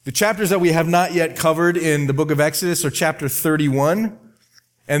The chapters that we have not yet covered in the book of Exodus are chapter 31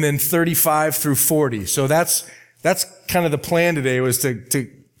 and then 35 through 40. So that's kind of the plan today, was to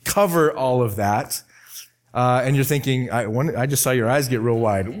cover all of that. And you're thinking, I just saw your eyes get real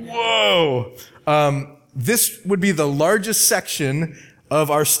wide. Whoa! This would be the largest section of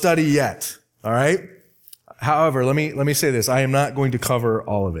our study yet. All right? However, let me say this. I am not going to cover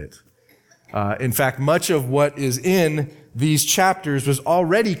all of it. In fact, much of what is in these chapters was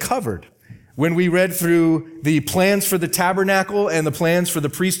already covered when we read through the plans for the tabernacle and the plans for the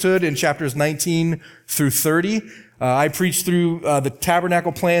priesthood in chapters 19 through 30. I preached through the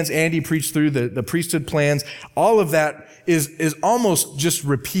tabernacle plans. Andy preached through the priesthood plans. All of that is almost just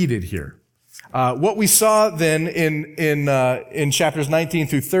repeated here. What we saw then in chapters 19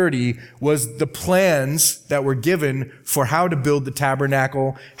 through 30 was the plans that were given for how to build the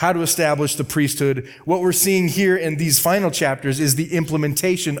tabernacle, how to establish the priesthood. What we're seeing here in these final chapters is the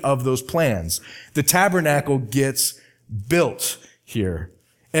implementation of those plans. The tabernacle gets built here.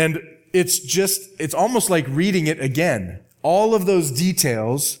 And it's almost like reading it again. All of those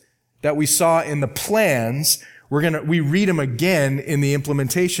details that we saw in the plans, we read them again in the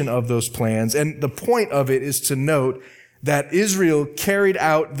implementation of those plans. And the point of it is to note that Israel carried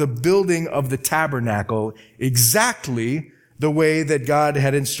out the building of the tabernacle exactly the way that God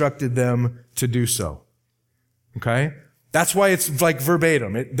had instructed them to do so. Okay? That's why it's like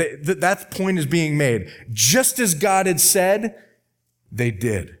verbatim. That point is being made. Just as God had said, they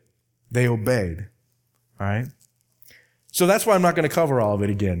did. They obeyed. All right? So that's why I'm not going to cover all of it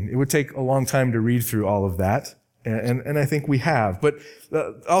again. It would take a long time to read through all of that. And I think we have. But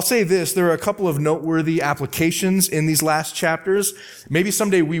I'll say this, there are a couple of noteworthy applications in these last chapters. Maybe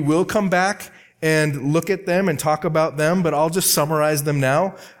someday we will come back and look at them and talk about them, but I'll just summarize them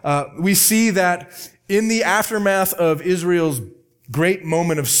now. We see that in the aftermath of Israel's great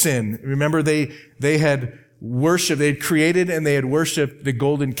moment of sin, remember they had worshipped, they had created and they had worshipped the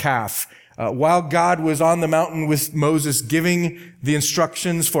golden calf. While God was on the mountain with Moses giving the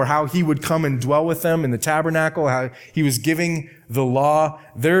instructions for how he would come and dwell with them in the tabernacle, how he was giving the law,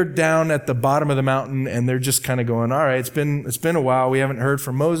 they're down at the bottom of the mountain and they're just kind of going, all right, it's been a while. We haven't heard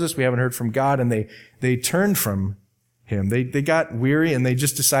from Moses. We haven't heard from God. And they turned from him. They got weary and they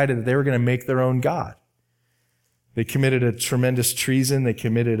just decided that they were going to make their own God. They committed a tremendous treason. They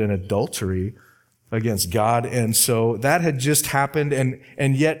committed an adultery against God. And so that had just happened.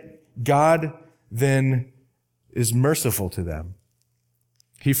 And yet, God then is merciful to them.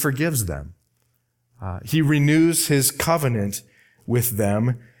 He forgives them. He renews his covenant with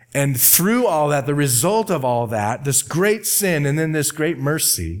them. And through all that, the result of all that, this great sin and then this great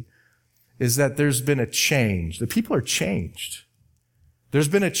mercy, is that there's been a change. The people are changed. There's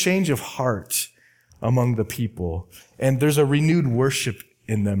been a change of heart among the people. And there's a renewed worship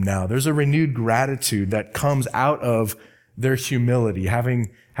in them now. There's a renewed gratitude that comes out of their humility, having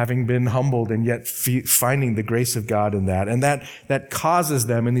been humbled and yet finding the grace of God in that. And that causes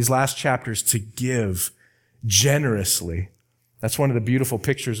them in these last chapters to give generously. That's one of the beautiful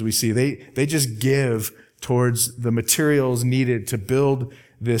pictures we see. They just give towards the materials needed to build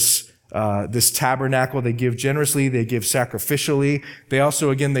this tabernacle. They give generously. They give sacrificially. They also,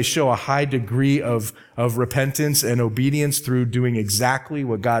 again, they show a high degree of repentance and obedience through doing exactly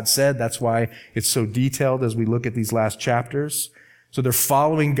what God said. That's why it's so detailed as we look at these last chapters. So they're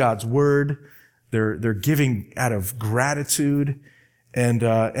following God's word. They're giving out of gratitude. And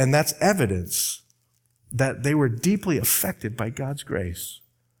that's evidence that they were deeply affected by God's grace.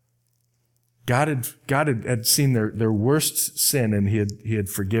 God had seen their worst sin and he had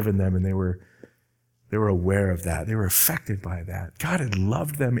forgiven them, and they were aware of that. They were affected by that. God had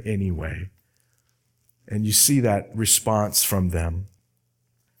loved them anyway. And you see that response from them.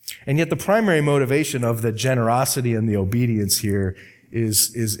 And yet the primary motivation of the generosity and the obedience here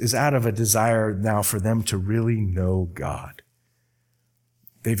is out of a desire now for them to really know God.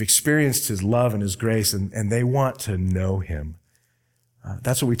 They've experienced his love and his grace, and they want to know him.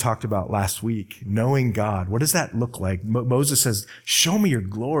 That's what we talked about last week, knowing God. What does that look like? Moses says, show me your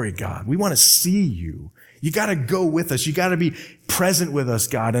glory, God. We want to see you. You got to go with us. You got to be present with us,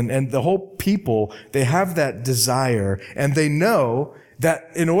 God. And the whole people, they have that desire, and they know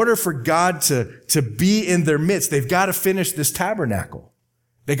that in order for God to be in their midst, they've got to finish this tabernacle.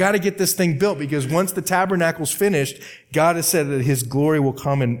 They got to get this thing built, because once the tabernacle's finished, God has said that his glory will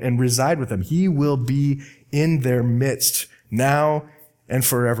come and reside with them. He will be in their midst now and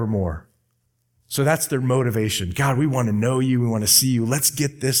forevermore. So that's their motivation. God, we want to know you. We want to see you. Let's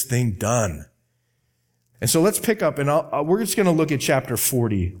get this thing done. And so let's pick up, and we're just going to look at chapter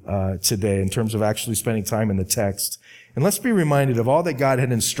 40 today in terms of actually spending time in the text. And let's be reminded of all that God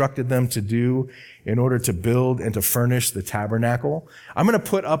had instructed them to do in order to build and to furnish the tabernacle. I'm going to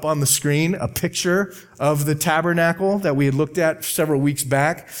put up on the screen a picture of the tabernacle that we had looked at several weeks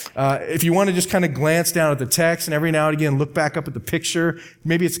back. If you want to just kind of glance down at the text and every now and again look back up at the picture,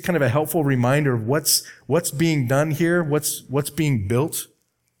 maybe it's kind of a helpful reminder of what's being done here, what's being built.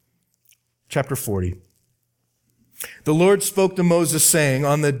 Chapter 40. The Lord spoke to Moses, saying,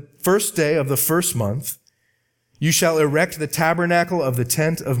 on the first day of the first month, you shall erect the tabernacle of the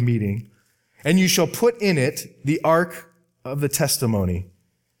tent of meeting, and you shall put in it the ark of the testimony,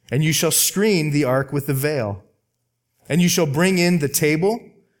 and you shall screen the ark with the veil. And you shall bring in the table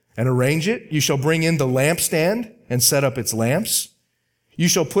and arrange it. You shall bring in the lampstand and set up its lamps. You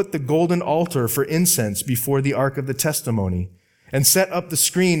shall put the golden altar for incense before the ark of the testimony, and set up the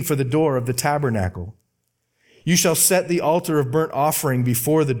screen for the door of the tabernacle. You shall set the altar of burnt offering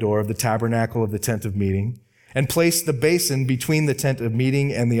before the door of the tabernacle of the tent of meeting, and place the basin between the tent of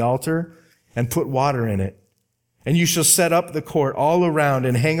meeting and the altar, and put water in it. And you shall set up the court all around,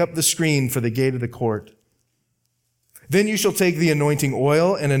 and hang up the screen for the gate of the court. Then you shall take the anointing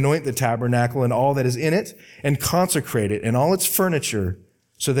oil, and anoint the tabernacle and all that is in it, and consecrate it and all its furniture,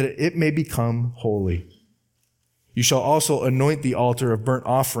 so that it may become holy. You shall also anoint the altar of burnt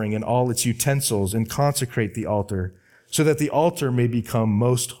offering and all its utensils, and consecrate the altar, so that the altar may become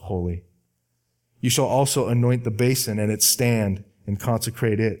most holy. You shall also anoint the basin and its stand, and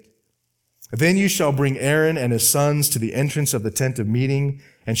consecrate it. Then you shall bring Aaron and his sons to the entrance of the tent of meeting,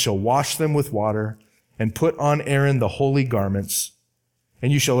 and shall wash them with water, and put on Aaron the holy garments.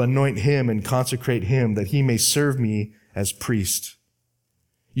 And you shall anoint him and consecrate him, that he may serve me as priest.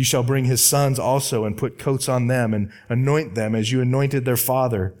 You shall bring his sons also, and put coats on them, and anoint them as you anointed their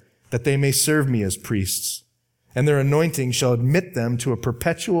father, that they may serve me as priests. And their anointing shall admit them to a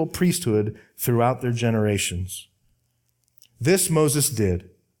perpetual priesthood throughout their generations. This Moses did.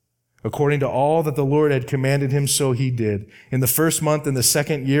 According to all that the Lord had commanded him, so he did. In the first month, in the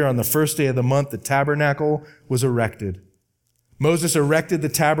second year, on the first day of the month, the tabernacle was erected. Moses erected the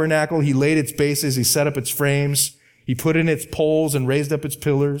tabernacle. He laid its bases. He set up its frames. He put in its poles and raised up its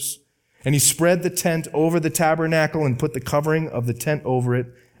pillars. And he spread the tent over the tabernacle and put the covering of the tent over it,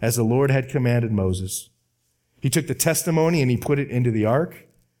 as the Lord had commanded Moses. He took the testimony and he put it into the ark.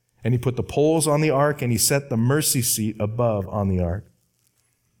 And he put the poles on the ark, and he set the mercy seat above on the ark.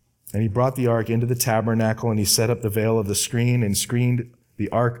 And he brought the ark into the tabernacle, and he set up the veil of the screen and screened the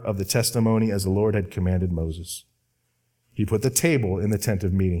ark of the testimony as the Lord had commanded Moses. He put the table in the tent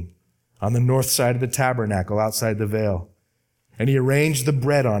of meeting on the north side of the tabernacle outside the veil. And he arranged the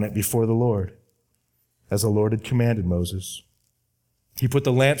bread on it before the Lord, as the Lord had commanded Moses. He put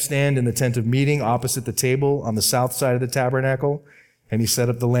the lampstand in the tent of meeting opposite the table on the south side of the tabernacle, and he set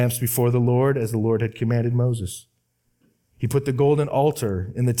up the lamps before the Lord, as the Lord had commanded Moses. He put the golden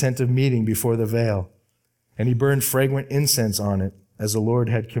altar in the tent of meeting before the veil, and he burned fragrant incense on it, as the Lord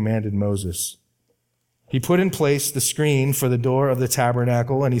had commanded Moses. He put in place the screen for the door of the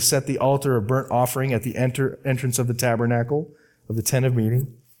tabernacle, and he set the altar of burnt offering at the entrance of the tabernacle of the tent of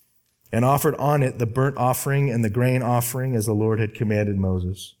meeting, and offered on it the burnt offering and the grain offering, as the Lord had commanded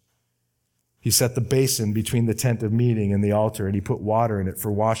Moses. He set the basin between the tent of meeting and the altar, and he put water in it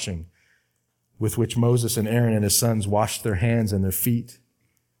for washing, with which Moses and Aaron and his sons washed their hands and their feet.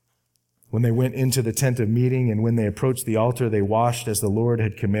 When they went into the tent of meeting and when they approached the altar, they washed as the Lord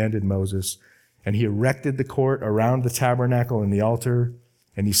had commanded Moses. And he erected the court around the tabernacle and the altar,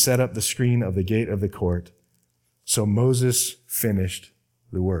 and he set up the screen of the gate of the court. So Moses finished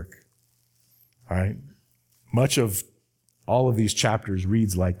the work. All right. Much of all of these chapters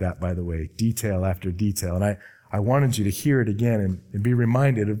reads like that, by the way, detail after detail. And I wanted you to hear it again and be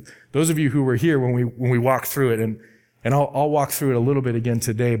reminded of those of you who were here when we walked through it. And I'll walk through it a little bit again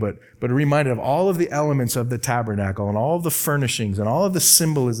today, but a reminder of all of the elements of the tabernacle and all of the furnishings and all of the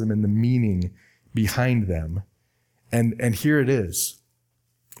symbolism and the meaning behind them. And here it is.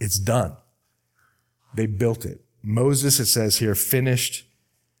 It's done. They built it. Moses, it says here, finished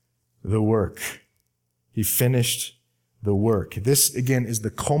the work. He finished the work. This, again, is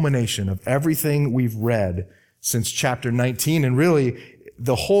the culmination of everything we've read since chapter 19 and really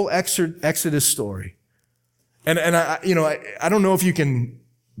the whole Exodus story. And I don't know if you can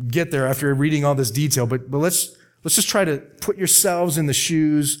get there after reading all this detail, but let's just try to put yourselves in the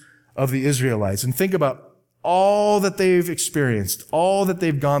shoes of the Israelites and think about all that they've experienced, all that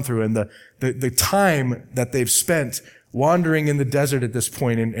they've gone through, and the time that they've spent wandering in the desert at this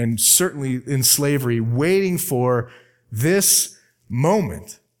point, and certainly in slavery, waiting for this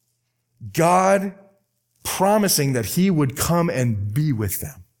moment. God promising that he would come and be with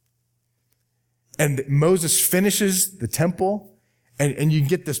them. And Moses finishes the temple, and you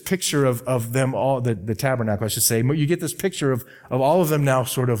get this picture of them all, the tabernacle, I should say. You get this picture of all of them now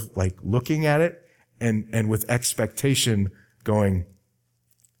sort of like looking at it and with expectation going,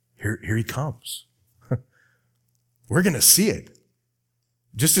 here he comes. We're going to see it.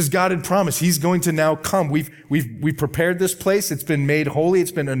 Just as God had promised, he's going to now come. We've prepared this place. It's been made holy.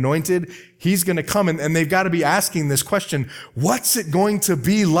 It's been anointed. He's going to come. And they've got to be asking this question, what's it going to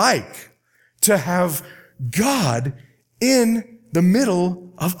be like to have God in the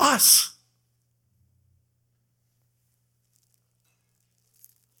middle of us?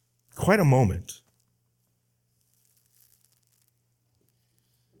 Quite a moment.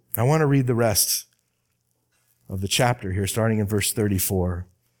 I want to read the rest of the chapter here, starting in verse 34,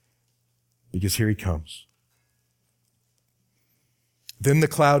 because here he comes. Then the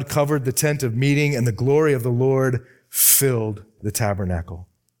cloud covered the tent of meeting, and the glory of the Lord filled the tabernacle.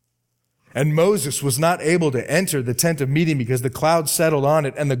 And Moses was not able to enter the tent of meeting because the cloud settled on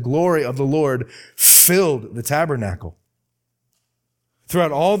it, and the glory of the Lord filled the tabernacle.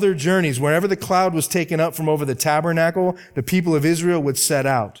 Throughout all their journeys, wherever the cloud was taken up from over the tabernacle, the people of Israel would set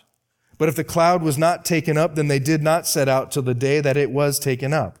out. But if the cloud was not taken up, then they did not set out till the day that it was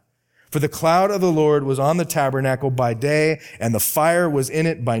taken up. For the cloud of the Lord was on the tabernacle by day, and the fire was in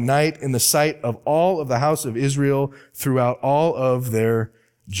it by night, in the sight of all of the house of Israel throughout all of their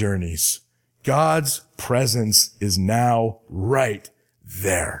journeys. God's presence is now right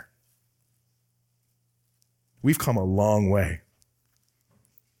there. We've come a long way.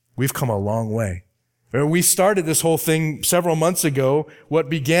 We've come a long way. We started this whole thing several months ago, what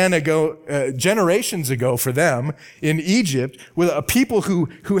began generations ago for them in Egypt, with a people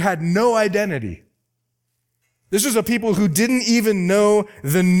who had no identity. This was a people who didn't even know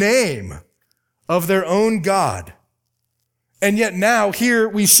the name of their own God. And yet now here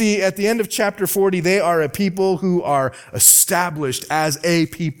we see at the end of chapter 40, they are a people who are established as a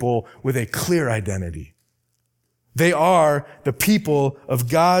people with a clear identity. They are the people of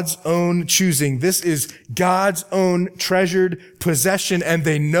God's own choosing. This is God's own treasured possession, and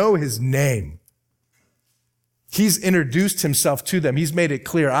they know his name. He's introduced himself to them. He's made it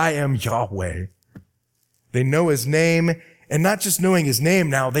clear, I am Yahweh. They know his name, and not just knowing his name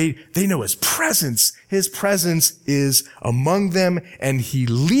now, they know his presence. His presence is among them, and he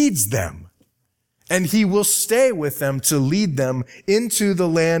leads them. And he will stay with them to lead them into the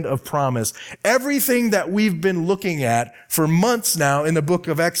land of promise. Everything that we've been looking at for months now in the book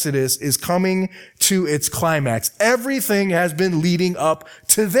of Exodus is coming to its climax. Everything has been leading up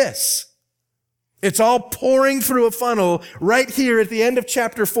to this. It's all pouring through a funnel right here at the end of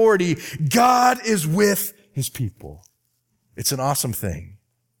chapter 40. God is with his people. It's an awesome thing.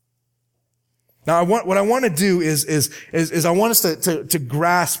 Now, what I want to do is I want us to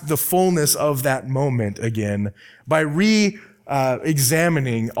grasp the fullness of that moment again by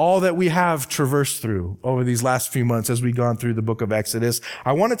examining all that we have traversed through over these last few months as we've gone through the book of Exodus.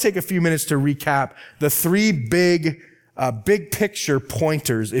 I want to take a few minutes to recap the three big picture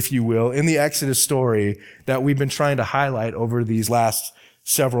pointers, if you will, in the Exodus story that we've been trying to highlight over these last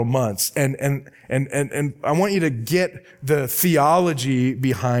several months. And I want you to get the theology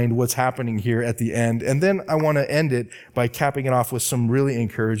behind what's happening here at the end. And then I want to end it by capping it off with some really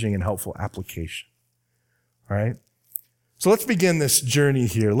encouraging and helpful application. All right? So let's begin this journey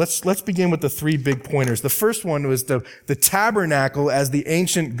here. Let's begin with the three big pointers. The first one was the tabernacle as the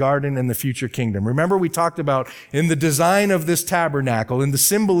ancient garden in the future kingdom. Remember, we talked about in the design of this tabernacle, in the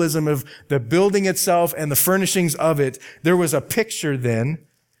symbolism of the building itself and the furnishings of it, there was a picture then.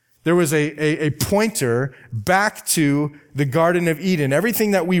 There was a pointer back to the Garden of Eden. Everything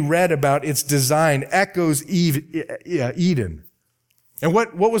that we read about its design echoes Eden. And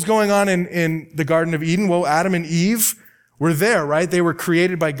what was going on in the Garden of Eden? Well, Adam and Eve were there, right? They were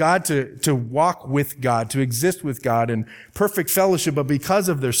created by God to walk with God, to exist with God in perfect fellowship. But because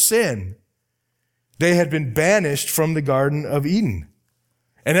of their sin, they had been banished from the Garden of Eden.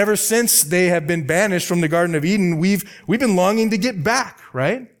 And ever since they have been banished from the Garden of Eden, we've been longing to get back,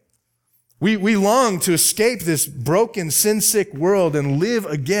 right? We long to escape this broken, sin-sick world and live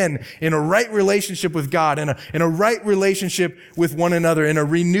again in a right relationship with God, in a right relationship with one another, in a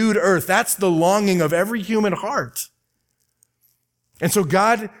renewed earth. That's the longing of every human heart. And so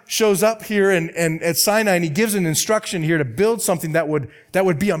God shows up here and at Sinai, and he gives an instruction here to build something that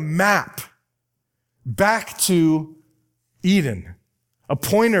would be a map back to Eden. a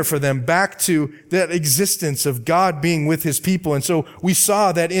pointer for them back to that existence of God being with his people. And so we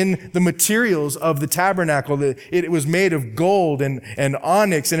saw that in the materials of the tabernacle, that it was made of gold and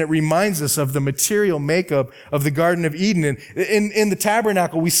onyx, and it reminds us of the material makeup of the Garden of Eden. And in the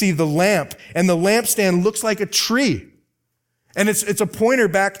tabernacle, we see the lamp, and the lampstand looks like a tree. And it's a pointer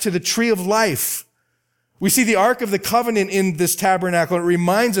back to the tree of life. We see the Ark of the Covenant in this tabernacle. It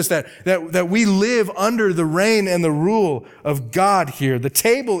reminds us that we live under the reign and the rule of God here. The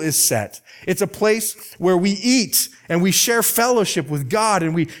table is set. It's a place where we eat and we share fellowship with God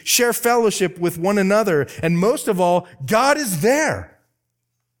and we share fellowship with one another. And most of all, God is there.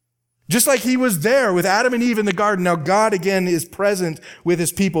 Just like he was there with Adam and Eve in the garden. Now God again is present with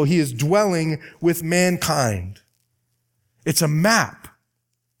his people. He is dwelling with mankind. It's a map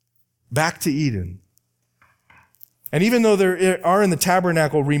back to Eden. And even though there are in the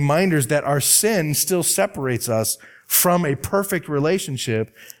tabernacle reminders that our sin still separates us from a perfect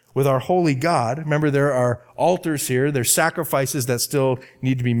relationship with our holy God. Remember, there are altars here. There's sacrifices that still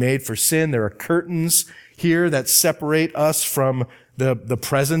need to be made for sin. There are curtains here that separate us from the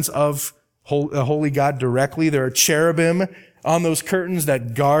presence of the holy God directly. There are cherubim on those curtains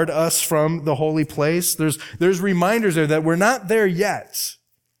that guard us from the holy place. There's reminders there that we're not there yet.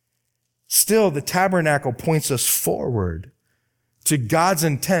 Still, the tabernacle points us forward to God's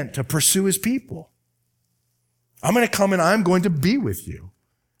intent to pursue his people. I'm going to come and I'm going to be with you.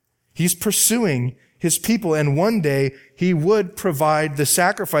 He's pursuing his people, and one day he would provide the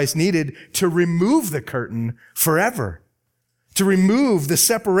sacrifice needed to remove the curtain forever, to remove the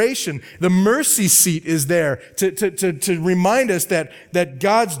separation. The mercy seat is there to remind us that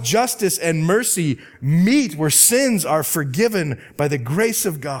God's justice and mercy meet where sins are forgiven by the grace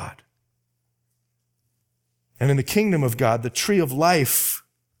of God. And in the kingdom of God, the tree of life,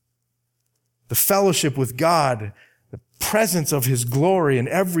 the fellowship with God, the presence of his glory and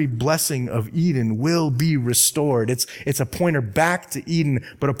every blessing of Eden will be restored. It's a pointer back to Eden,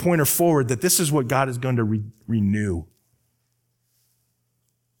 but a pointer forward that this is what God is going to renew.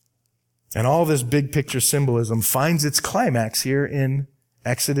 And all this big picture symbolism finds its climax here in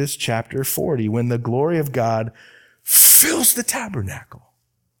Exodus chapter 40, when the glory of God fills the tabernacle.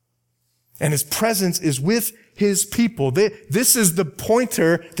 And his presence is with his people. This is the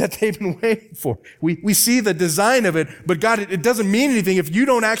pointer that they've been waiting for. We see the design of it, but God, it doesn't mean anything if you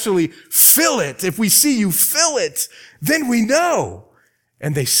don't actually fill it. If we see you fill it, then we know.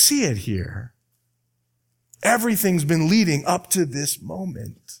 And they see it here. Everything's been leading up to this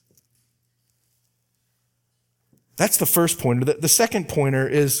moment. That's the first pointer. The second pointer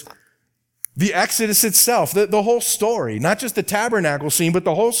is the Exodus itself, the whole story, not just the tabernacle scene, but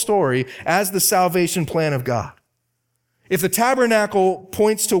the whole story as the salvation plan of God. If the tabernacle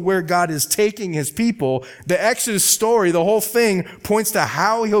points to where God is taking his people, the Exodus story, the whole thing, points to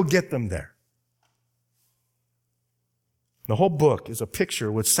how he'll get them there. The whole book is a picture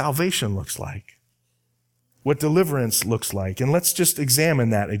of what salvation looks like, what deliverance looks like. And let's just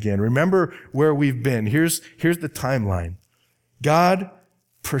examine that again. Remember where we've been. Here's the timeline. God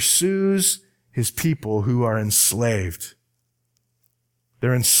pursues his people who are enslaved.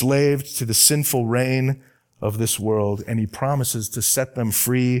 They're enslaved to the sinful reign of this world, and he promises to set them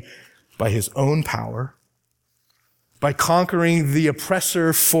free by his own power, by conquering the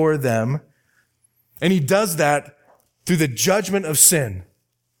oppressor for them. And he does that through the judgment of sin,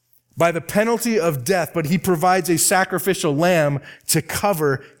 by the penalty of death, but he provides a sacrificial lamb to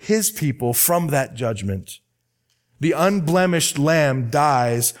cover his people from that judgment. The unblemished lamb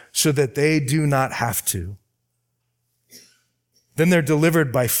dies so that they do not have to. Then they're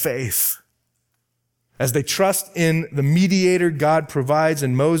delivered by faith as they trust in the mediator God provides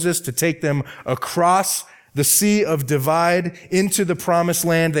in Moses to take them across the sea of divide into the promised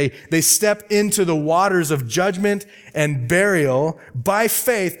land. They step into the waters of judgment and burial by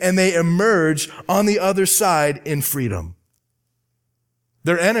faith, and they emerge on the other side in freedom.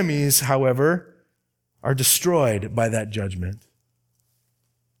 Their enemies, however, are destroyed by that judgment.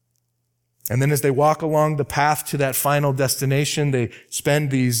 And then as they walk along the path to that final destination, they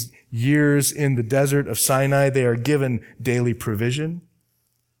spend these years in the desert of Sinai. They are given daily provision,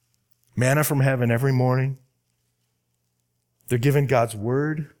 manna from heaven every morning. They're given God's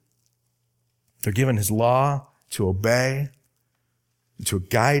word. They're given his law to obey, to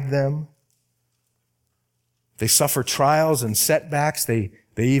guide them. They suffer trials and setbacks. They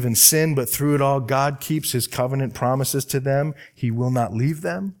even sin, but through it all, God keeps his covenant promises to them. He will not leave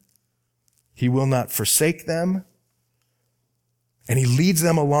them. He will not forsake them. And he leads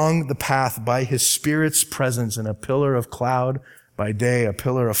them along the path by his Spirit's presence in a pillar of cloud by day, a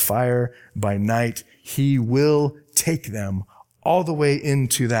pillar of fire by night. He will take them all the way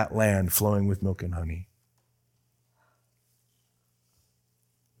into that land flowing with milk and honey.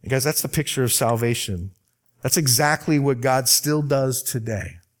 And guys, that's the picture of salvation. That's exactly what God still does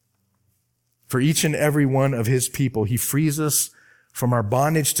today. For each and every one of his people, he frees us from our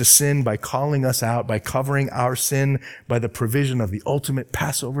bondage to sin by calling us out, by covering our sin, by the provision of the ultimate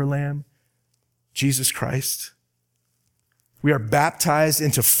Passover lamb, Jesus Christ. We are baptized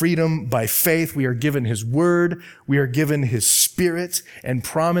into freedom by faith. We are given his word. We are given his spirit and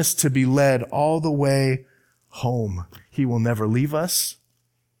promised to be led all the way home. He will never leave us.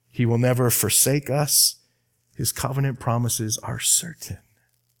 He will never forsake us. His covenant promises are certain.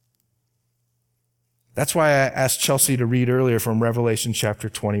 That's why I asked Chelsea to read earlier from Revelation chapter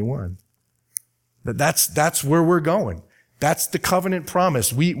 21. That's where we're going. That's the covenant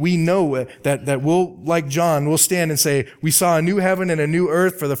promise. We know that we'll, like John, we'll stand and say, we saw a new heaven and a new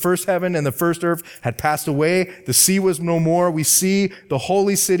earth, for the first heaven and the first earth had passed away. The sea was no more. We see the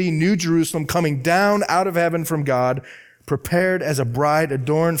holy city, New Jerusalem, coming down out of heaven from God, prepared as a bride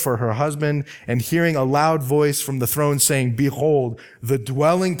adorned for her husband, and hearing a loud voice from the throne saying, behold, the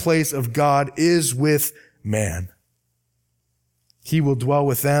dwelling place of God is with man. He will dwell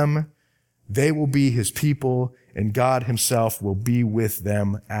with them. They will be his people, and God himself will be with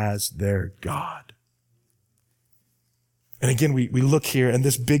them as their God. And again, we look here, and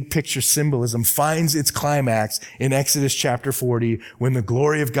this big picture symbolism finds its climax in Exodus chapter 40, when the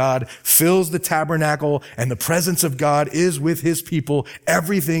glory of God fills the tabernacle and the presence of God is with his people.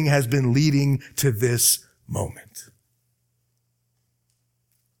 Everything has been leading to this moment.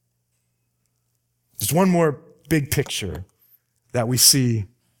 There's one more big picture that we see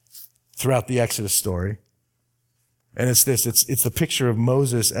throughout the Exodus story. And it's this, it's the picture of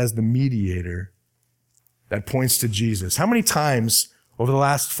Moses as the mediator that points to Jesus. How many times over the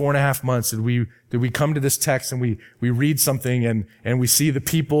last 4.5 months did we come to this text and we read something and we see the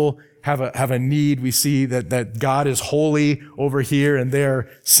people have a need. We see that God is holy over here and they're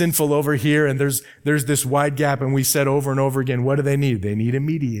sinful over here, and there's this wide gap, and we said over and over again, what do they need? They need a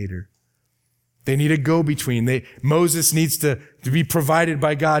mediator. They need a go-between. Moses needs to be provided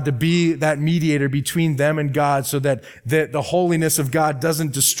by God to be that mediator between them and God, so that the holiness of God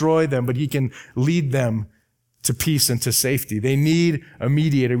doesn't destroy them, but he can lead them to peace and to safety. They need a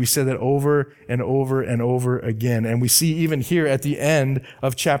mediator. We said that over and over and over again. And we see even here at the end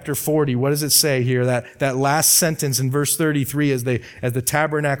of chapter 40, what does it say here? That last sentence in verse 33, as the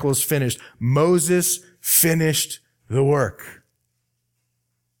tabernacle is finished, Moses finished the work.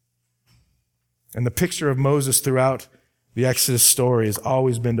 And the picture of Moses throughout the Exodus story has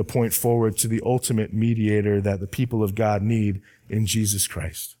always been to point forward to the ultimate mediator that the people of God need in Jesus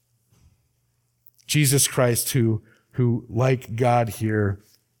Christ. Jesus Christ, who like God here,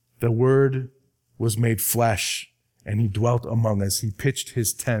 the Word was made flesh and he dwelt among us. He pitched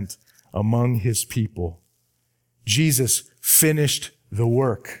his tent among his people. Jesus finished the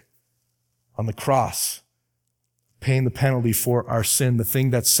work on the cross, paying the penalty for our sin, the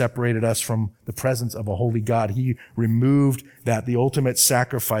thing that separated us from the presence of a holy God. He removed that, the ultimate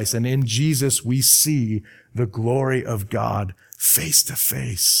sacrifice. And in Jesus, we see the glory of God face to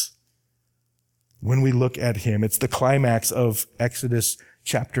face. When we look at him, it's the climax of Exodus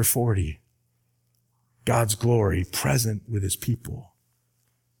chapter 40. God's glory present with his people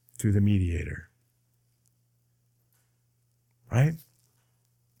through the mediator. Right?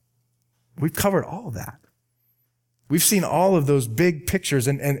 We've covered all of that. We've seen all of those big pictures,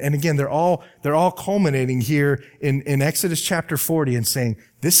 and again, they're all culminating here in Exodus chapter 40 and saying,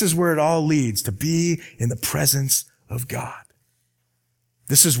 this is where it all leads, to be in the presence of God.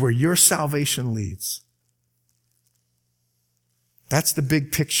 This is where your salvation leads. That's the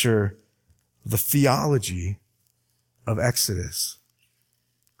big picture, the theology of Exodus.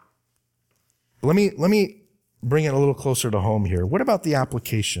 Let me bring it a little closer to home here. What about the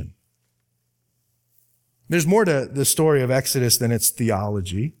application? There's more to the story of Exodus than its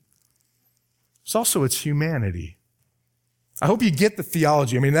theology. It's also its humanity. I hope you get the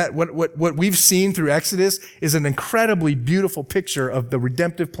theology. I mean, what we've seen through Exodus is an incredibly beautiful picture of the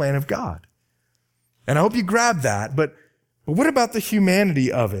redemptive plan of God. And I hope you grab that, but what about the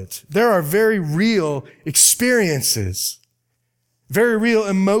humanity of it? There are very real experiences, very real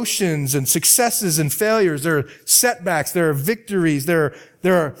emotions and successes and failures. There are setbacks, there are victories, there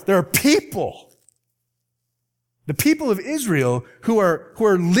are people. The people of Israel who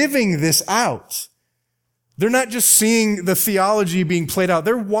are living this out. They're not just seeing the theology being played out.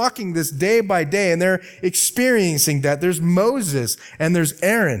 They're walking this day by day, and they're experiencing that. There's Moses and there's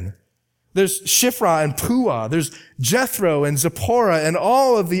Aaron. There's Shiphrah and Puah. There's Jethro and Zipporah and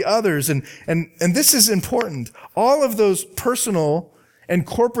all of the others. And this is important. All of those personal and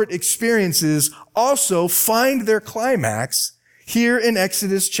corporate experiences also find their climax here in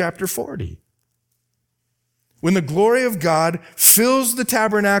Exodus chapter 40. When the glory of God fills the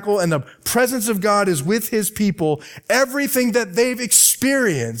tabernacle and the presence of God is with his people, everything that they've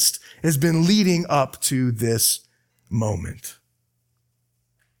experienced has been leading up to this moment.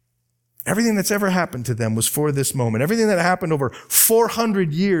 Everything that's ever happened to them was for this moment. Everything that happened over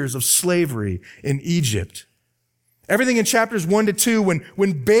 400 years of slavery in Egypt. Everything in chapters 1 to 2,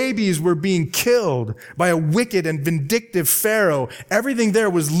 when babies were being killed by a wicked and vindictive Pharaoh, everything there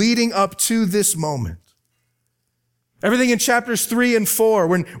was leading up to this moment. Everything in chapters 3 and 4,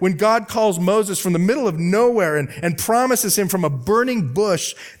 when God calls Moses from the middle of nowhere and promises him from a burning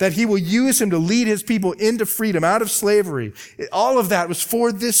bush that he will use him to lead his people into freedom, out of slavery. All of that was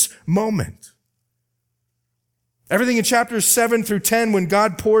for this moment. Everything in chapters 7 through 10, when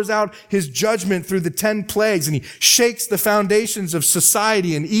God pours out his judgment through the 10 plagues and he shakes the foundations of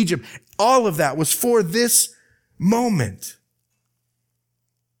society in Egypt, all of that was for this moment.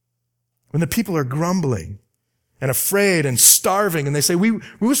 When the people are grumbling and afraid and starving, and they say, we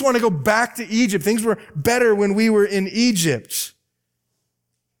just want to go back to Egypt. Things were better when we were in Egypt.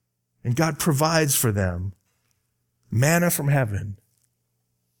 And God provides for them manna from heaven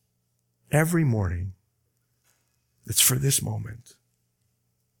every morning. It's for this moment.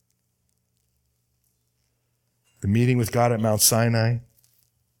 The meeting with God at Mount Sinai,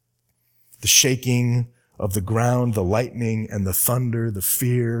 the shaking of the ground, the lightning and the thunder, the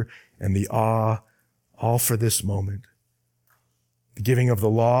fear and the awe, all for this moment. The giving of the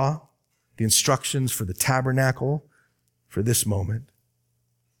law, the instructions for the tabernacle, for this moment.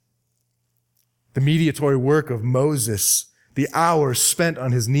 The mediatory work of Moses, the hours spent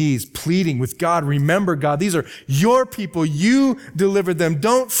on his knees pleading with God. Remember, God, these are your people. You delivered them.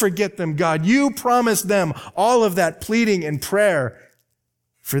 Don't forget them, God. You promised them. All of that pleading and prayer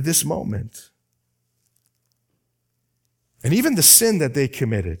for this moment. And even the sin that they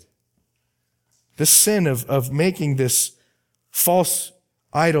committed, the sin of making this false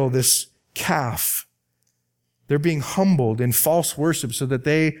idol, this calf. They're being humbled in false worship so that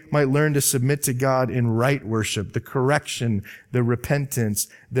they might learn to submit to God in right worship, the correction, the repentance,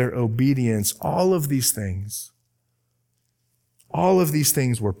 their obedience, all of these things. All of these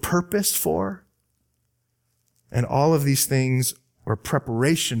things were purposed for, and all of these things were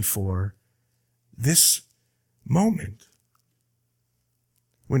preparation for this moment.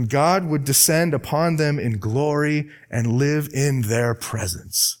 When God would descend upon them in glory and live in their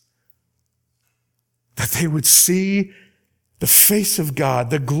presence. That they would see the face of God,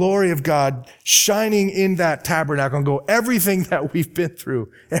 the glory of God shining in that tabernacle and go, everything that we've been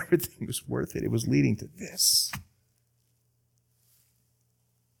through, everything was worth it. It was leading to this.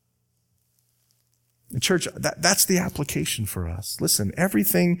 And church, that's the application for us. Listen,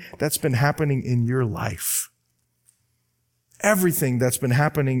 everything that's been happening in your life, everything that's been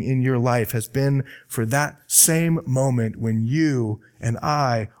happening in your life has been for that same moment when you and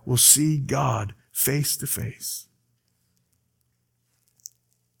I will see God face to face.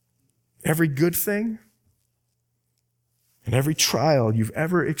 Every good thing and every trial you've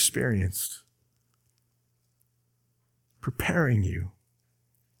ever experienced, preparing you,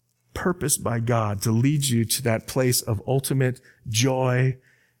 purposed by God to lead you to that place of ultimate joy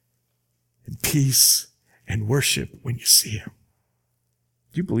and peace and worship when you see him.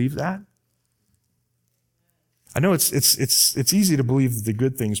 Do you believe that? I know it's easy to believe that the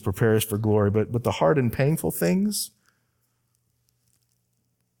good things prepare us for glory, but the hard and painful things,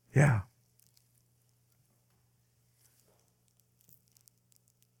 yeah.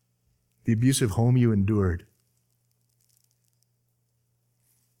 The abusive home you endured,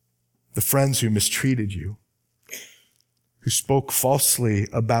 the friends who mistreated you, who spoke falsely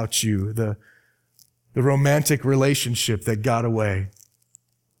about you, the romantic relationship that got away,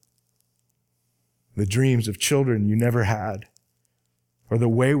 the dreams of children you never had, or the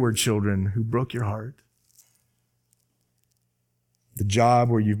wayward children who broke your heart, the job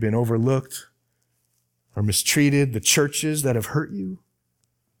where you've been overlooked or mistreated, the churches that have hurt you,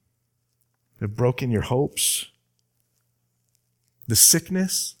 that have broken your hopes, the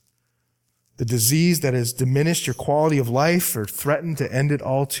sickness, the disease that has diminished your quality of life or threatened to end it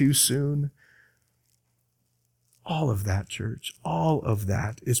all too soon. All of that, church, all of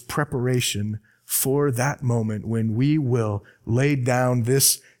that is preparation for that moment when we will lay down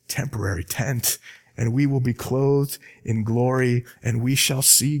this temporary tent and we will be clothed in glory and we shall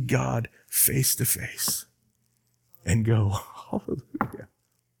see God face to face and go, hallelujah.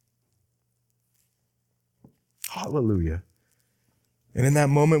 Hallelujah. And in that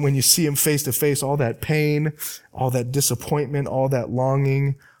moment when you see him face to face, all that pain, all that disappointment, all that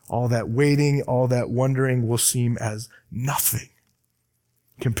longing, all that waiting, all that wondering will seem as nothing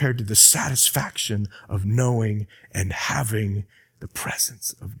compared to the satisfaction of knowing and having the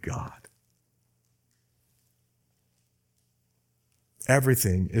presence of God.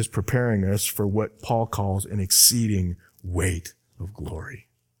 Everything is preparing us for what Paul calls an exceeding weight of glory.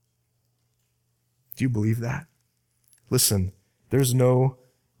 Do you believe that? Listen, there's no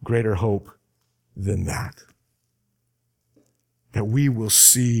greater hope than that. That we will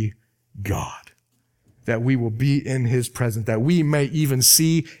see God. That we will be in his presence. That we may even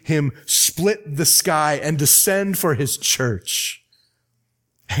see him split the sky and descend for his church.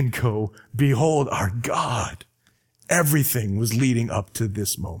 And go, behold our God. Everything was leading up to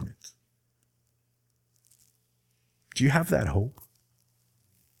this moment. Do you have that hope?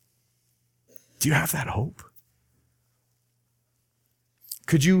 Do you have that hope?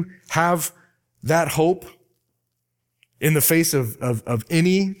 Could you have that hope in the face of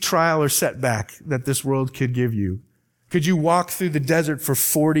any trial or setback that this world could give you? Could you walk through the desert for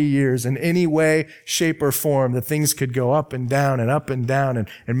 40 years in any way, shape, or form that things could go up and down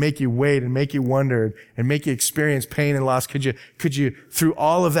and make you wait and make you wonder and make you experience pain and loss? Could you, through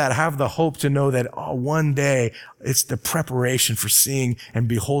all of that, have the hope to know that one day it's the preparation for seeing and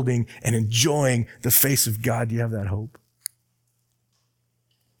beholding and enjoying the face of God? Do you have that hope?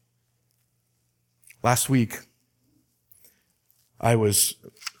 Last week, I was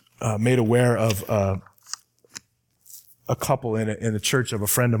made aware of a couple in a church of a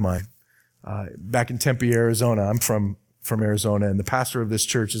friend of mine back in Tempe, Arizona. I'm from Arizona, and the pastor of this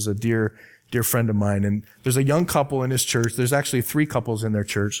church is a dear friend of mine. And there's a young couple in his church. There's actually 3 couples in their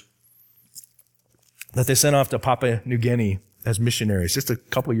church that they sent off to Papua New Guinea as missionaries just a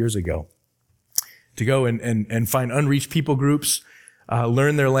couple years ago to go and find unreached people groups,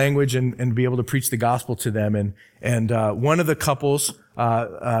 learn their language and be able to preach the gospel to them. And one of the couples,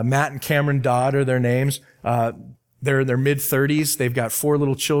 Matt and Cameron Dodd are their names. They're in their mid-30s. They've got 4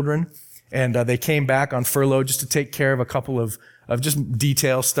 little children. And they came back on furlough just to take care of a couple of just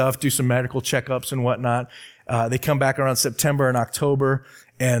detail stuff, do some medical checkups and whatnot. They come back around September and October.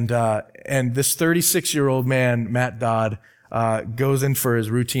 And this 36-year-old man, Matt Dodd, goes in for his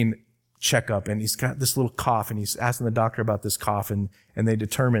routine checkup, and he's got this little cough, and he's asking the doctor about this cough, and they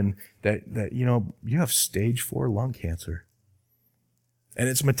determine that you have stage 4 lung cancer. And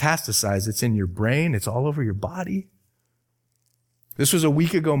it's metastasized. It's in your brain. It's all over your body. This was a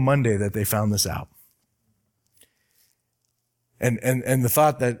week ago Monday that they found this out. And the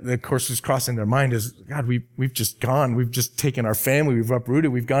thought that, of course, was crossing their mind is, God, we've just taken our family, we've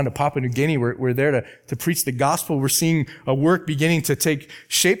uprooted, we've gone to Papua New Guinea, we're there to preach the gospel, we're seeing a work beginning to take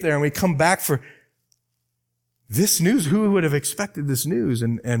shape there, and we come back for this news. Who would have expected this news?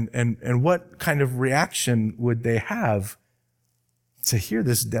 And what kind of reaction would they have to hear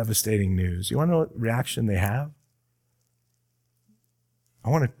this devastating news? You want to know what reaction they have? I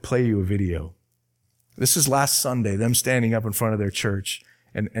want to play you a video. This is last Sunday, them standing up in front of their church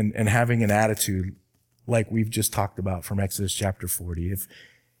and having an attitude like we've just talked about from Exodus chapter 40.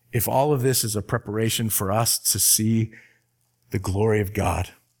 If all of this is a preparation for us to see the glory of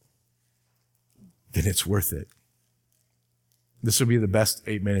God, then it's worth it. This will be the best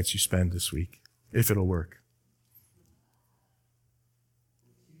 8 minutes you spend this week, if it'll work.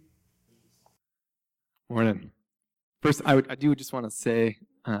 Morning. First, I do just want to say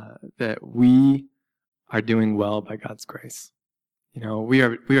that we are doing well by God's grace. We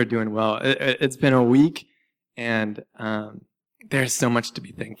are doing well. It's been a week, and there's so much to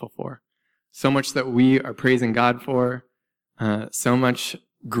be thankful for. So much that we are praising God for. So much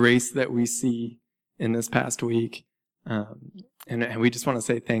grace that we see in this past week. And we just want to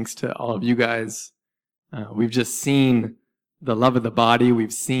say thanks to all of you guys. We've just seen the love of the body.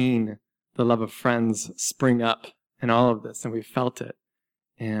 We've seen the love of friends spring up in all of this, and we've felt it.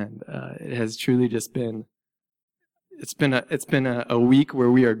 And it has truly just been, it's been a week where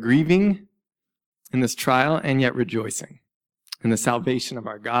we are grieving in this trial and yet rejoicing in the salvation of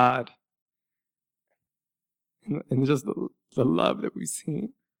our God and just the love that we've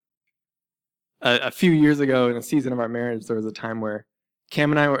seen. A few years ago in a season of our marriage, there was a time where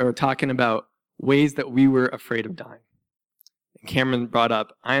Cam and I were talking about ways that we were afraid of dying. And Cameron brought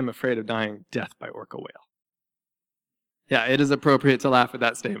up, I am afraid of dying death by orca whale. Yeah, it is appropriate to laugh at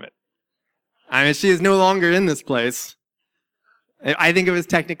that statement. I mean, she is no longer in this place. I think it was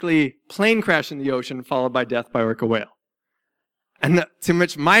technically plane crash in the ocean followed by death by orca whale. And to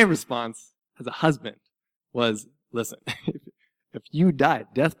which my response as a husband was, listen, if you die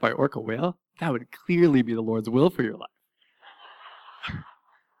death by orca whale, that would clearly be the Lord's will for your life.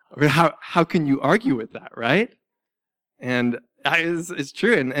 How can you argue with that, right? And it's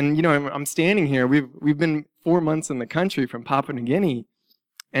true. And you know, I'm standing here. We've been 4 months in the country from Papua New Guinea,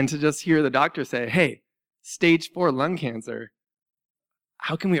 and to just hear the doctor say, "Hey, stage 4 lung cancer."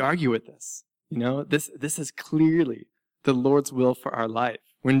 How can we argue with this? You know, this is clearly the Lord's will for our life.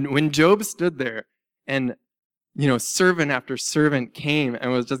 When Job stood there, and you know, servant after servant came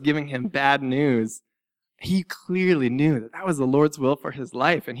and was just giving him bad news, he clearly knew that that was the Lord's will for his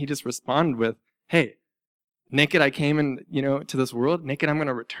life, and he just responded with, "Hey, naked I came to this world, naked I'm going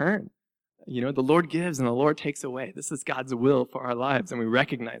to return." You know, the Lord gives and the Lord takes away. This is God's will for our lives, and we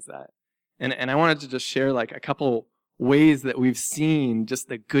recognize that. And I wanted to just share like a couple ways that we've seen just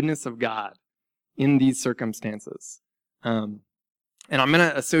the goodness of God in these circumstances. And I'm going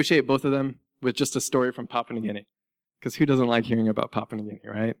to associate both of them with just a story from Papua New Guinea, because who doesn't like hearing about Papua New Guinea,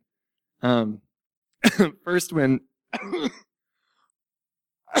 right? First, when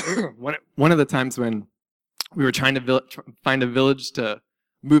one of the times when we were trying to find a village to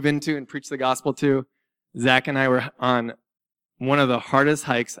move into and preach the gospel to, Zach and I were on one of the hardest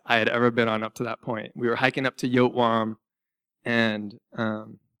hikes I had ever been on up to that point. We were hiking up to Yotwam, and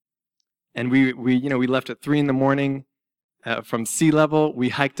we left at 3 a.m. From sea level. We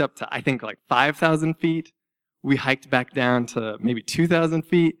hiked up to, I think, like 5,000 feet. We hiked back down to maybe 2,000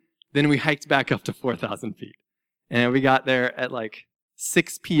 feet. Then we hiked back up to 4,000 feet. And we got there at like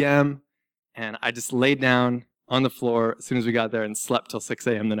 6 p.m. and I just laid down on the floor as soon as we got there and slept till 6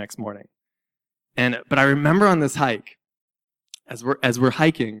 a.m. the next morning. But I remember on this hike, as we're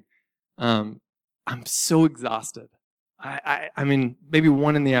hiking, I'm so exhausted. I mean, maybe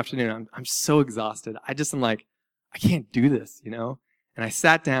 1 p.m, I'm so exhausted. I'm like, I can't do this, you know? And I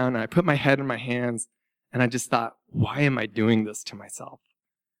sat down and I put my head in my hands and I just thought, why am I doing this to myself?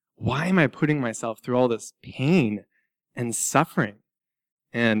 Why am I putting myself through all this pain and suffering?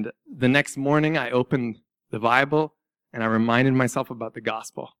 And the next morning I opened the Bible and I reminded myself about the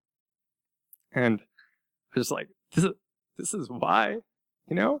gospel. And I was just like, this is why,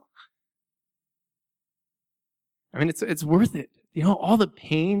 you know? I mean, it's worth it. You know, all the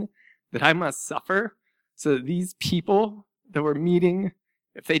pain that I must suffer so that these people that we're meeting,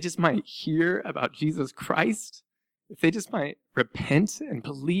 if they just might hear about Jesus Christ, if they just might repent and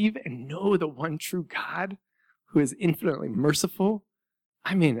believe and know the one true God who is infinitely merciful.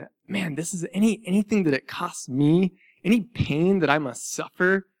 I mean, man, this is anything that it costs me, any pain that I must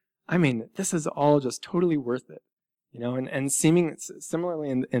suffer. I mean, this is all just totally worth it, you know, and seeming similarly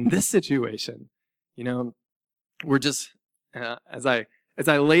in this situation, you know, we're just, as I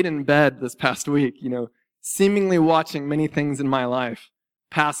laid in bed this past week, you know, seemingly watching many things in my life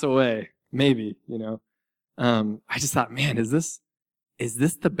pass away, maybe, you know, I just thought, man, is this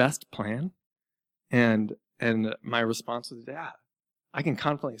the best plan? And my response was, yeah, I can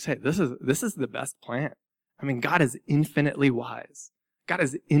confidently say this is the best plan. I mean, God is infinitely wise. God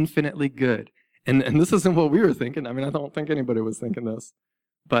is infinitely good. And this isn't what we were thinking. I mean, I don't think anybody was thinking this.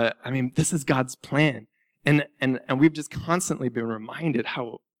 But I mean, this is God's plan. And we've just constantly been reminded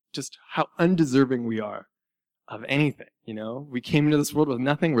how undeserving we are of anything, you know? We came into this world with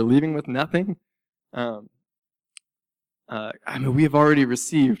nothing. We're leaving with nothing. I mean, we have already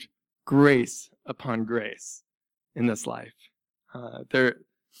received grace upon grace in this life.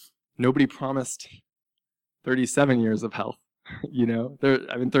 Nobody promised 37 years of health, you know?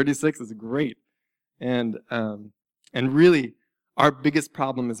 36 is great. And really, our biggest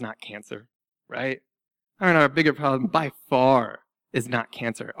problem is not cancer, right? I mean, our bigger problem by far is not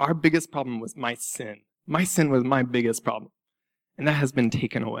cancer. Our biggest problem was my sin. My sin was my biggest problem, and that has been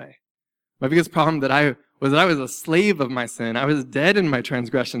taken away. My biggest problem that I was a slave of my sin. I was dead in my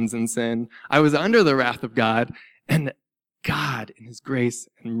transgressions and sin. I was under the wrath of God, and God, in his grace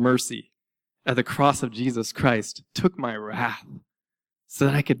and mercy, at the cross of Jesus Christ, took my wrath so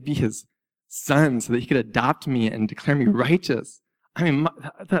that I could be his son, so that he could adopt me and declare me righteous. I mean,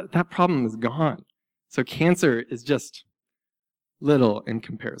 that problem is gone. So cancer is just little in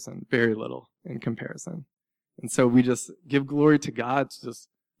comparison, very little in comparison. And so we just give glory to God, to just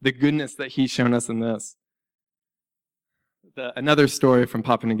the goodness that he's shown us in this. Another story from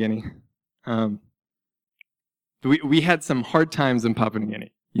Papua New Guinea. We had some hard times in Papua New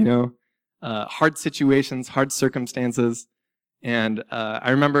Guinea, you know, hard situations, hard circumstances. And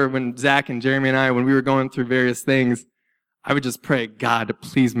I remember when Zach and Jeremy and I, when we were going through various things, I would just pray, God,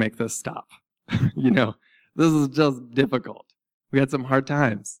 please make this stop. You know, this is just difficult. We had some hard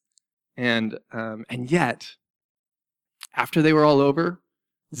times. And yet, after they were all over,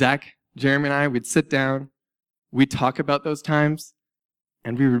 Zach, Jeremy, and I, we'd sit down, we'd talk about those times,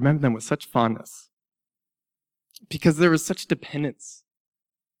 and we remember them with such fondness because there was such dependence.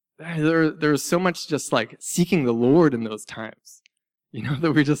 There was so much just like seeking the Lord in those times,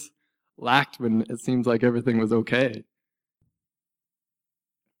 that we just lacked when it seems like everything was okay.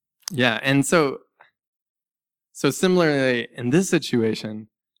 Yeah, and so similarly in this situation,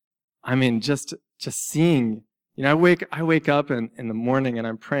 I mean, just seeing, I wake up in the morning and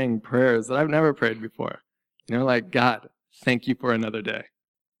I'm praying prayers that I've never prayed before. Like, God, thank you for another day.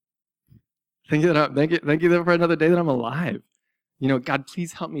 Thank you for another day that I'm alive. God,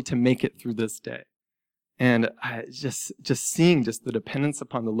 please help me to make it through this day. And just seeing just the dependence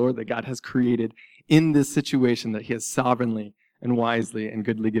upon the Lord that God has created in this situation that he has sovereignly and wisely and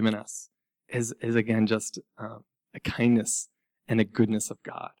goodly given us is again just a kindness and a goodness of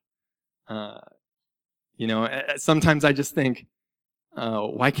God. Sometimes I just think,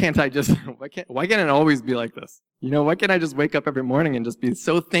 why can't it always be like this? Why can't I just wake up every morning and just be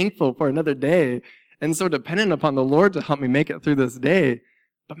so thankful for another day and so dependent upon the Lord to help me make it through this day?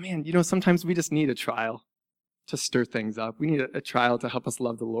 But man, sometimes we just need a trial to stir things up. We need a trial to help us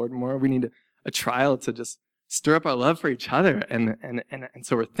love the Lord more. We need a trial to just stir up our love for each other. And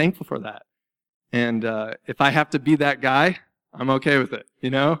so we're thankful for that. And if I have to be that guy, I'm okay with it.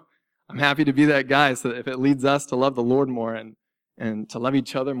 I'm happy to be that guy, so that if it leads us to love the Lord more and to love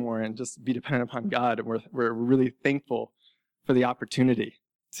each other more and just be dependent upon God, and we're really thankful for the opportunity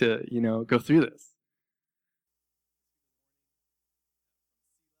to, go through this.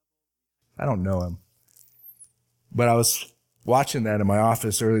 I don't know him, but I was watching that in my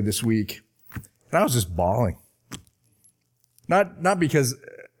office early this week, and I was just bawling. Not because,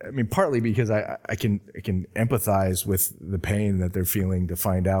 partly because I can empathize with the pain that they're feeling to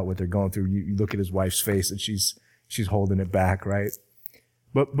find out what they're going through. You look at his wife's face and she's holding it back, right?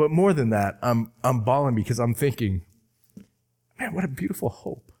 But more than that, I'm bawling because I'm thinking, man, what a beautiful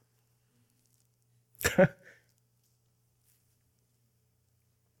hope.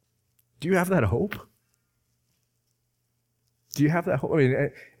 Do you have that hope? Do you have that hope?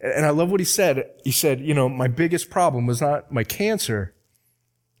 And I love what he said. He said, my biggest problem was not my cancer.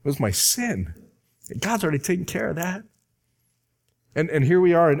 It was my sin. God's already taken care of that. And here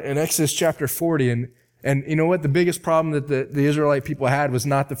we are in Exodus chapter 40. And you know what? The biggest problem that the Israelite people had was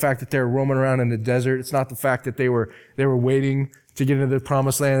not the fact that they were roaming around in the desert. It's not the fact that they were waiting to get into the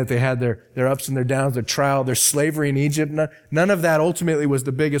promised land, that they had their ups and their downs, their trial, their slavery in Egypt. None of that ultimately was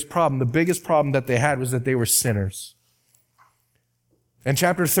the biggest problem. The biggest problem that they had was that they were sinners. And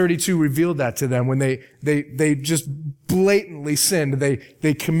chapter 32 revealed that to them when they just blatantly sinned.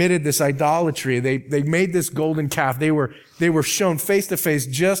 They committed this idolatry. They made this golden calf. They were shown face to face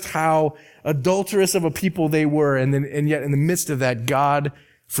just how adulterous of a people they were. And yet in the midst of that, God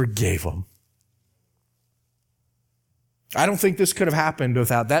forgave them. I don't think this could have happened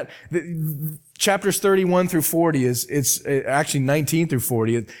without that. Chapters 31 through 40 it's actually 19 through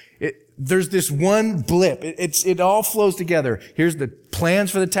 40. There's this one blip. It all flows together. Here's the plans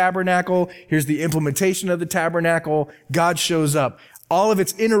for the tabernacle. Here's the implementation of the tabernacle. God shows up. All of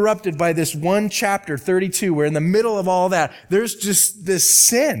it's interrupted by this one chapter, 32, where in the middle of all that, there's just this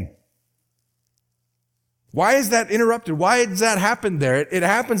sin. Why is that interrupted? Why does that happen there? It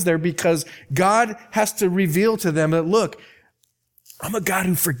happens there because God has to reveal to them that, look, I'm a God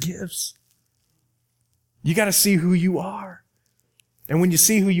who forgives. You got to see who you are. And when you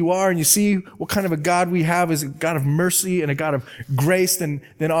see who you are and you see what kind of a God we have is a God of mercy and a God of grace, then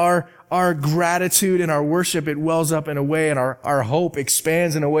our gratitude and our worship, it wells up in a way, and our hope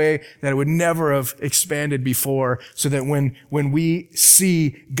expands in a way that it would never have expanded before, so that when we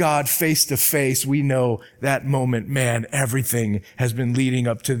see God face to face, we know that moment, man, everything has been leading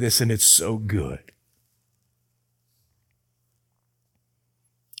up to this and it's so good.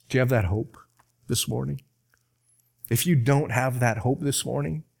 Do you have that hope this morning? If you don't have that hope this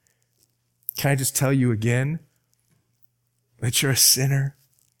morning, can I just tell you again that you're a sinner?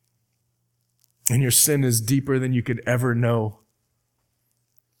 And your sin is deeper than you could ever know.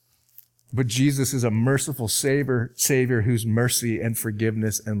 But Jesus is a merciful Savior whose mercy and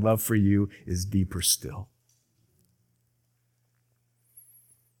forgiveness and love for you is deeper still.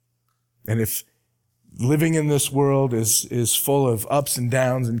 And if living in this world is full of ups and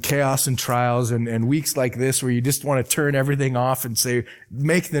downs and chaos and trials and weeks like this where you just want to turn everything off and say,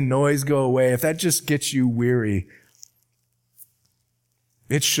 make the noise go away, if that just gets you weary,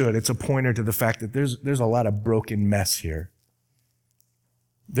 it should. It's a pointer to the fact that there's a lot of broken mess here.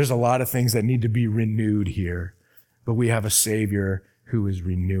 There's a lot of things that need to be renewed here, but we have a Savior who is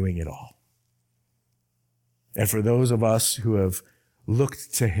renewing it all. And for those of us who have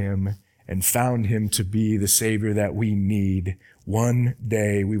looked to Him and found him to be the Savior that we need, one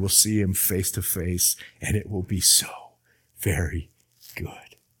day we will see him face to face, and it will be so very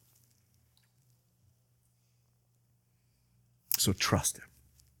good. So trust him.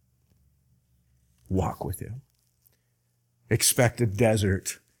 Walk with him. Expect a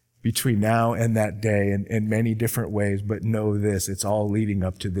desert between now and that day in many different ways, but know this, it's all leading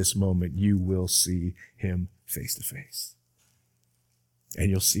up to this moment. You will see him face to face. And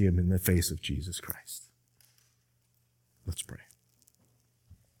you'll see him in the face of Jesus Christ. Let's pray.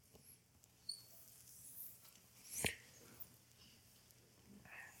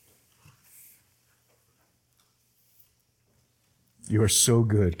 You are so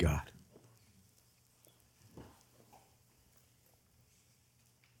good, God.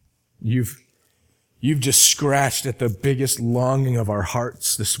 You've just scratched at the biggest longing of our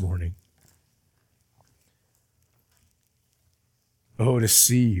hearts this morning. Oh, to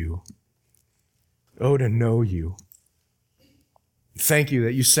see you. Oh, to know you. Thank you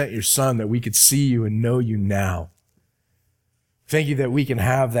that you sent your Son that we could see you and know you now. Thank you that we can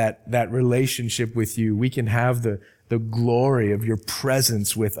have that relationship with you. We can have the glory of your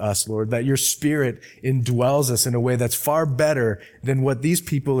presence with us, Lord, that your Spirit indwells us in a way that's far better than what these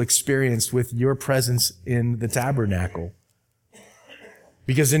people experienced with your presence in the tabernacle.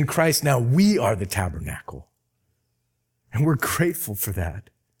 Because in Christ now we are the tabernacle. And we're grateful for that.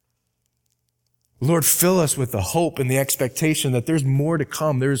 Lord, fill us with the hope and the expectation that there's more to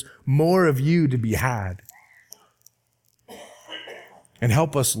come. There's more of you to be had. And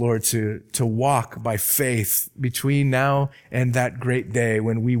help us, Lord, to walk by faith between now and that great day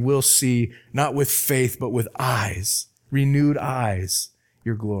when we will see, not with faith, but with eyes, renewed eyes,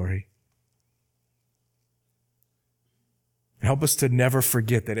 your glory. And help us to never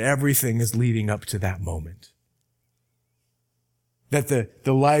forget that everything is leading up to that moment. That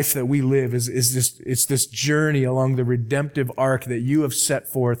the life that we live is this journey along the redemptive arc that you have set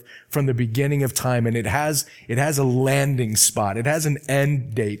forth from the beginning of time. And it has a landing spot. It has an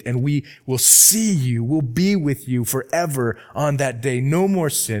end date. And we will see you, we'll be with you forever on that day. No more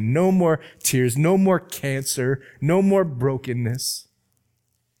sin, no more tears, no more cancer, no more brokenness.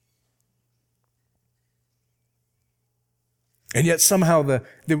 And yet somehow the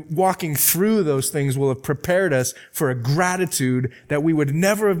walking through those things will have prepared us for a gratitude that we would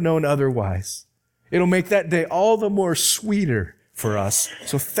never have known otherwise. It'll make that day all the more sweeter for us.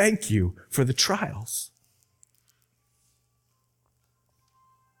 So thank you for the trials.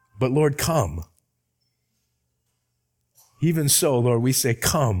 But Lord, come. Even so, Lord, we say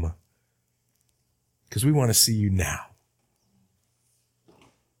come because we want to see you now.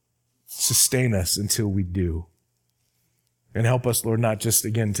 Sustain us until we do. And help us, Lord, not just,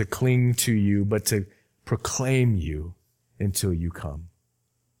 again, to cling to you, but to proclaim you until you come,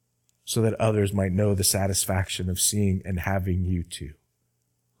 so that others might know the satisfaction of seeing and having you too.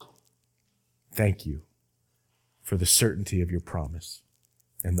 Thank you for the certainty of your promise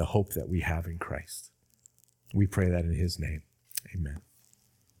and the hope that we have in Christ. We pray that in his name. Amen.